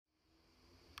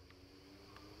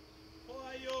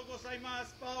ございま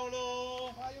す、パオ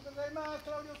ロ。おはようございます、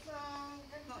クラウディオさん。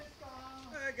元気ですか？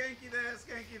元気です、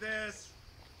元気です。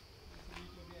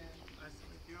Nice to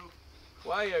meet you.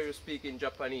 Why are you speaking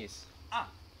Japanese?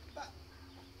 But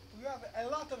we have a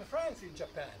lot of friends in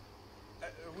Japan.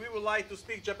 We would like to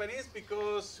speak Japanese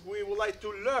because we would like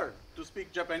to learn to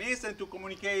speak Japanese and to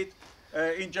communicate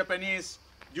in Japanese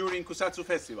during Kusatsu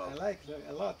festival. I like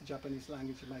a lot the Japanese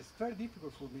language, but it's very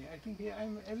difficult for me. I think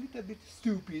I'm a little bit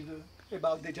stupid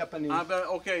about the Japanese. But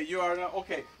okay, you are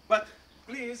okay. But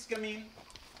please come in.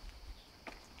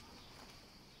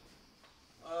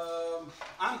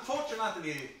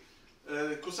 Unfortunately,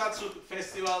 Kusatsu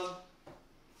festival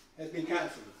has been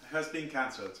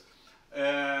cancelled.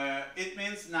 It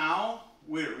means now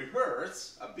we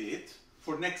rehearse a bit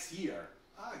for next year.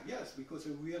 Yes, because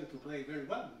we have to play very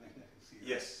well next year.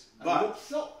 Yes, I but hope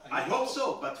so. I hope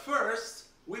so. But first,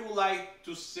 we would like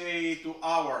to say to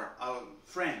our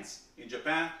friends in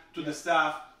Japan, to the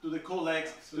staff, to the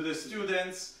colleagues, to the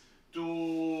students,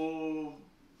 to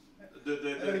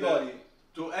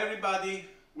everybody,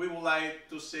 we would like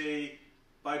to say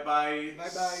bye-bye,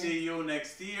 see you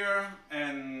next year,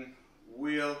 and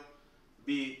we'll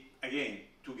be again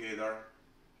together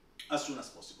as soon as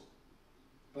possible.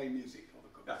 Play music,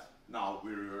 of course. Yeah. Now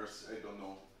we rehearse. I don't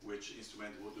know which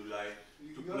instrument would you like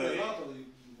to You play. have a lot of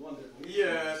wonderful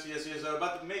Yes,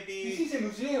 but maybe... This is a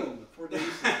museum for the This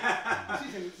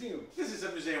is a museum. This is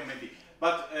a museum maybe.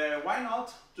 But why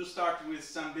not to start with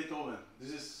some Beethoven?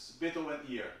 This is Beethoven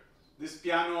here. This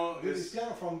piano This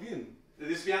piano from Wien.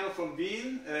 This piano from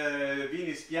Wien. Wien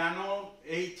is piano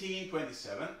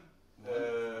 1827.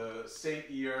 Same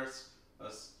years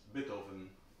as Beethoven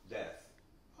death.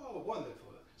 Oh,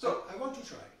 wonderful. So I want to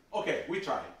try. Okay, we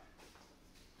try.